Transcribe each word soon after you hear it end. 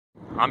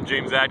I'm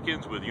James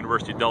Adkins with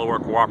University of Delaware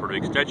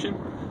Cooperative Extension.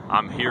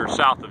 I'm here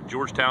south of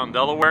Georgetown,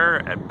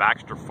 Delaware at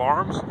Baxter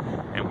Farms,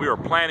 and we are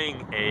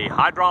planning a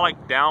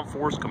hydraulic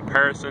downforce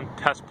comparison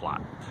test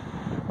plot.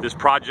 This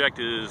project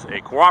is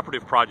a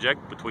cooperative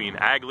project between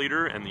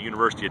AgLeader and the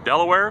University of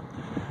Delaware,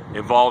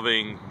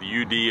 involving the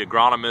UD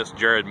agronomist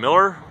Jared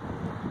Miller,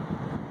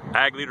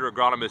 AgLeader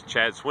agronomist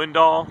Chad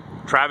Swindoll,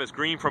 Travis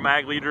Green from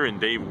AgLeader,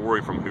 and Dave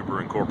Worry from Hooper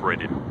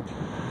Incorporated.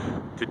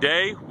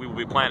 Today we will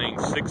be planning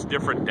 6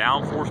 different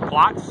downforce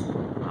plots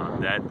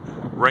that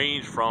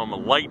range from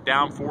light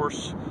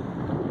downforce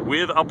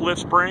with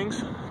uplift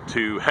springs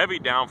to heavy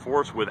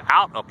downforce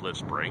without uplift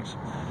springs.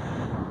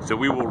 So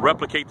we will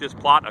replicate this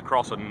plot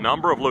across a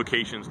number of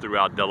locations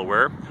throughout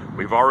Delaware.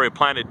 We've already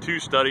planted 2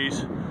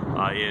 studies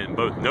in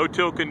both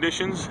no-till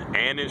conditions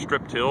and in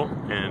strip-till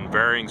in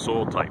varying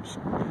soil types.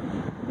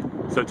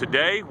 So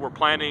today we're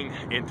planting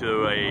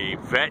into a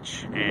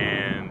vetch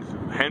and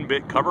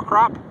henbit cover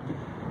crop,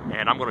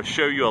 and I'm going to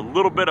show you a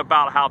little bit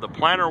about how the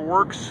planter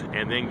works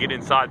and then get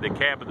inside the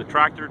cab of the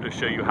tractor to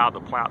show you how the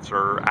plots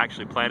are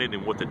actually planted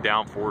and what the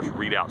downforce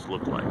readouts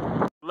look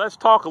like. Let's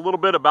talk a little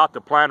bit about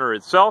the planter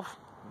itself.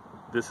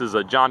 This is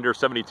a John Deere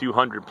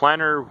 7200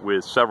 planter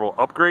with several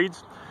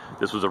upgrades.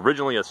 This was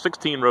originally a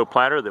 16-row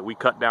planter that we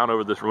cut down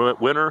over this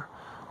winter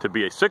to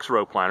be a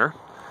 6-row planter.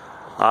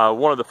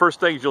 One of the first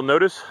things you'll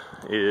notice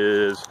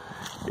is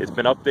it's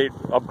been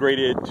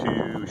upgraded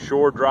to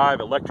shore drive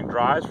electric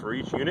drives for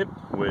each unit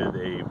with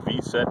a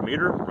V-set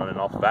meter running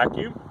off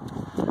vacuum.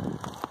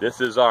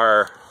 This is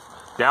our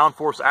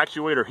downforce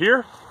actuator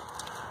here.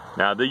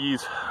 Now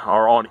these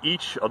are on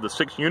each of the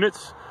 6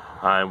 units.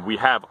 We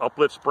have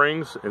uplift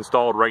springs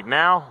installed right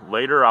now.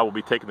 Later I will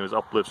be taking those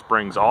uplift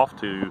springs off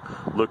to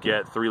look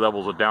at 3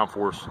 levels of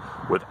downforce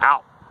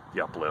without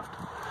the uplift.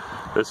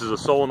 This is a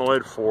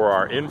solenoid for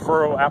our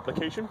in-furrow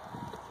application.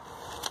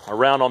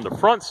 Around on the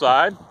front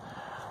side,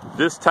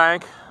 this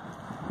tank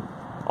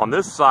on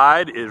this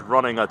side is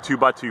running a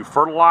 2x2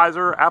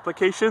 fertilizer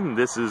application.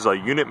 This is a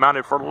unit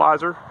mounted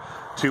fertilizer,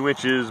 2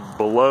 inches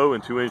below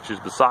and 2 inches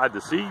beside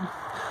the seed.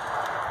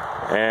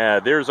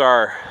 And there's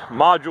our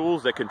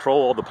modules that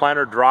control all the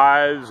planter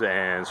drives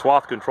and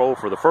swath control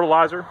for the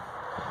fertilizer.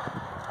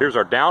 Here's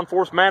our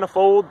downforce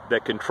manifold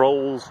that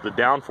controls the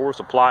downforce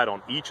applied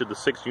on each of the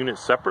 6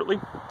 units separately.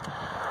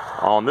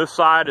 On this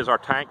side is our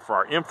tank for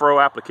our in-furrow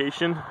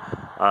application.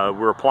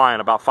 We're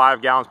applying about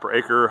 5 gallons per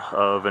acre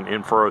of an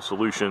in-furrow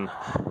solution,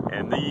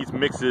 and these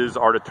mixes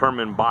are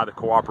determined by the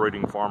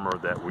cooperating farmer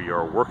that we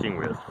are working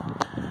with.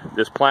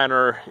 This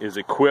planter is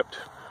equipped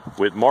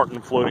with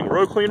Martin floating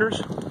row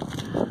cleaners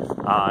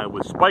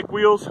with spike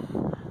wheels.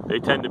 They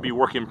tend to be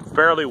working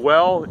fairly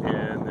well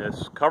in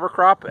this cover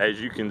crop.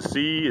 As you can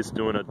see, it's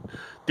doing a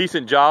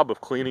decent job of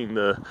cleaning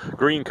the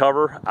green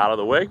cover out of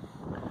the way.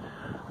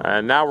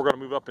 And now we're going to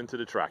move up into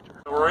the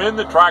tractor. So we're in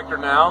the tractor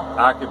now,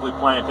 actively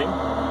planting.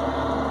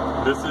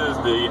 This is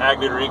the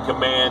AgLeader In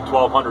Command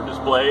 1200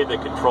 display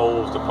that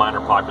controls the planter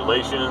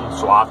population,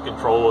 swath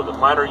control of the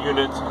planter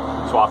units,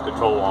 swath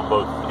control on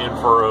both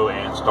in-furrow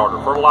and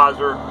starter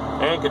fertilizer,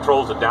 and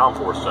controls the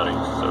downforce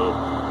settings. So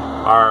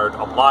our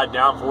applied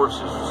downforce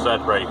is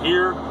set right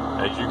here.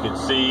 As you can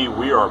see,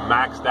 we are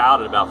maxed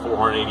out at about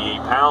 488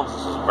 pounds.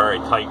 This is very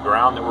tight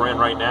ground that we're in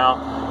right now,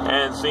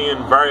 and seeing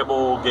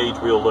variable gauge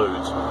wheel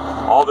loads.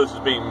 All this is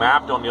being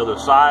mapped on the other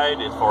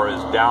side as far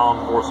as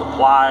downforce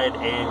applied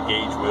and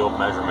gauge wheel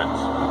measurements.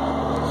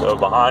 So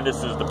behind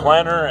us is the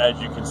planter.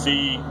 As you can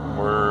see,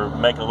 we're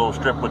making a little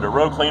strip with the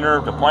row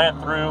cleaner to plant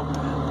through.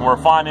 And we're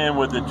finding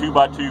with the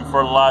 2x2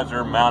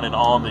 fertilizer mounted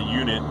on the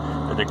unit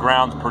that the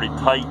ground's pretty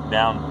tight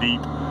down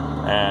deep,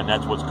 and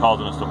that's what's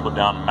causing us to put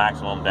down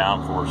maximum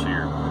downforce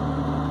here.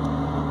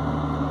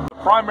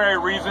 The primary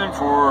reason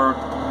for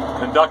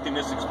conducting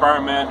this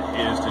experiment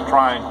is to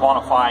try and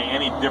quantify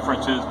any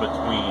differences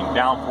between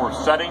downforce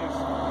settings,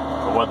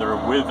 whether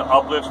with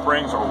uplift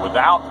springs or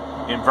without,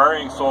 in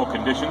varying soil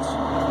conditions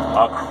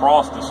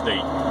across the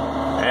state.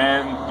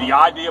 And the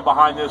idea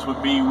behind this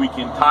would be we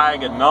can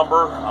tag a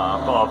number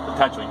of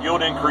potential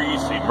yield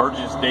increase,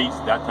 emergence dates,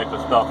 that type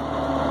of stuff,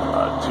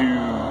 to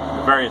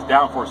the various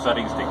downforce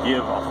settings to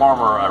give a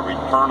farmer a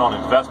return on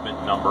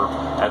investment number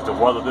as to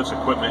whether this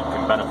equipment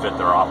can benefit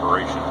their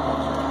operation.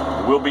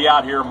 We'll be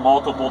out here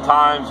multiple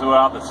times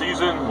throughout the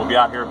season. We'll be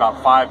out here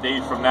about 5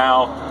 days from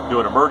now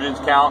doing emergence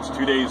counts,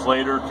 2 days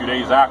later, 2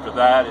 days after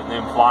that, and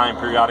then flying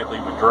periodically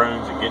with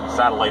drones and getting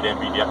satellite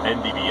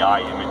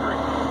NDVI imagery.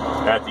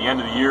 At the end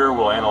of the year,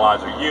 we'll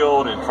analyze our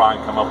yield and try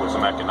and come up with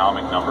some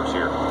economic numbers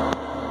here.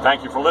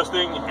 Thank you for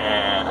listening,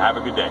 and have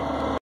a good day.